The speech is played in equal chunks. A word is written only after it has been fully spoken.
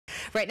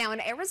Right now,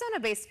 an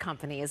Arizona-based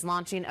company is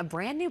launching a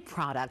brand new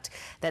product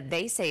that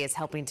they say is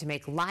helping to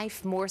make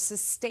life more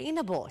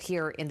sustainable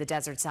here in the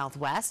desert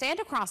Southwest and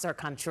across our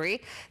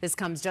country. This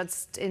comes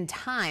just in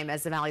time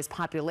as the valley's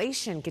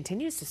population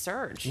continues to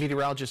surge.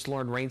 Meteorologist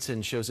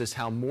Rainson shows us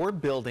how more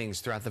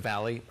buildings throughout the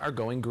valley are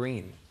going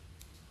green.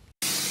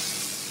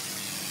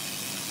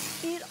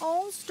 It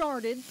all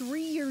started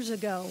 3 years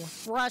ago.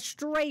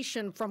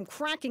 Frustration from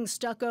cracking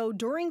stucco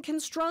during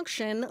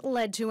construction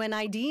led to an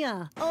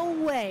idea. A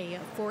way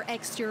for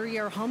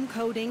exterior home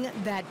coating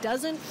that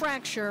doesn't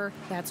fracture,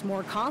 that's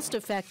more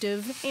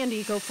cost-effective and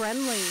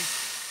eco-friendly.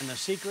 And the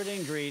secret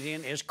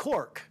ingredient is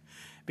cork,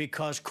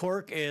 because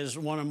cork is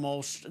one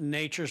of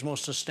nature's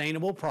most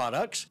sustainable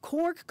products.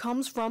 Cork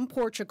comes from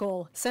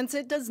Portugal. Since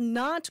it does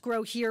not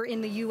grow here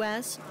in the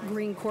U.S.,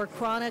 green cork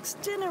products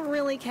didn't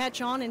really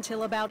catch on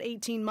until about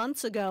 18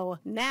 months ago.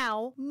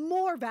 Now,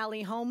 more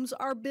valley homes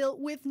are built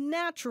with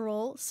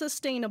natural,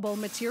 sustainable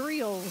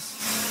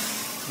materials.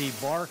 The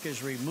bark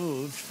is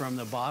removed from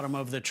the bottom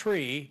of the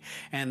tree,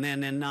 and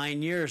then in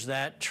 9 years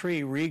that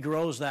tree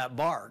regrows that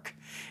bark.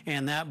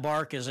 And that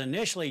bark is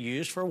initially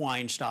used for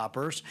wine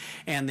stoppers,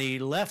 and the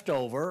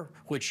leftover,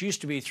 which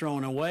used to be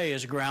thrown away,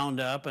 is ground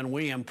up, and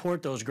we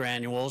import those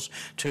granules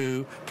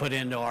to put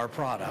into our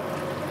product.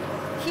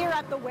 Here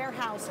at the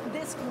warehouse,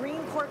 this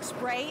green cork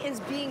spray is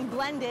being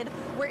blended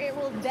where it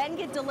will then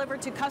get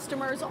delivered to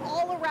customers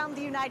all around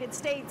the United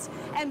States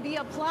and be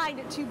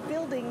applied to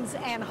buildings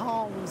and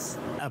homes.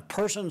 A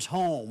person's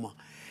home,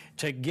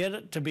 to get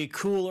it to be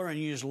cooler and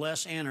use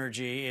less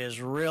energy,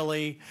 is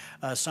really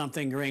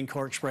something green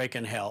cork spray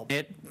can help.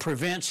 It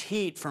prevents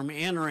heat from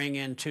entering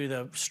into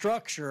the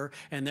structure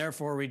and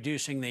therefore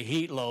reducing the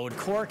heat load.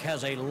 Cork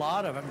has a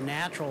lot of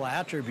natural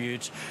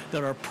attributes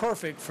that are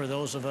perfect for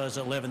those of us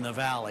that live in the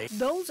valley.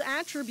 Those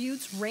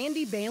attributes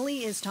Randy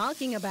Bailey is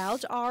talking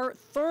about are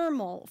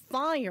thermal,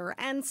 fire,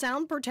 and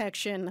sound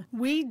protection.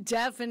 We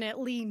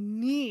definitely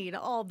need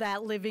all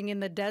that living in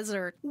the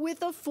desert.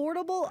 With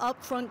affordable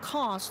upfront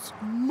costs,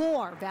 more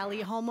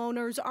valley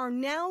homeowners are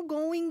now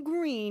going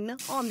green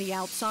on the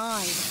outside.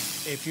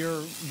 If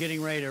you're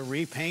getting ready to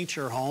repaint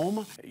your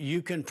home,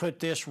 you can put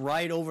this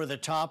right over the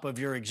top of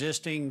your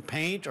existing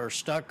paint or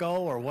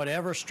stucco or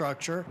whatever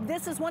structure.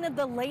 This is one of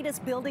the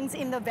latest buildings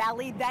in the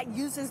valley that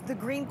uses the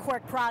green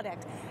cork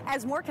product.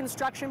 As more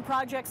construction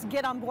projects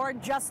get on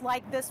board just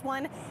like this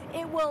one,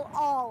 it will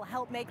all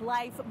help make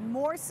life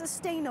more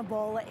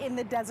sustainable in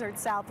the desert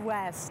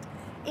Southwest.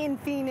 In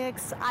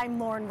Phoenix, I'm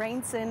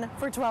Rainson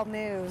for 12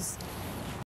 News.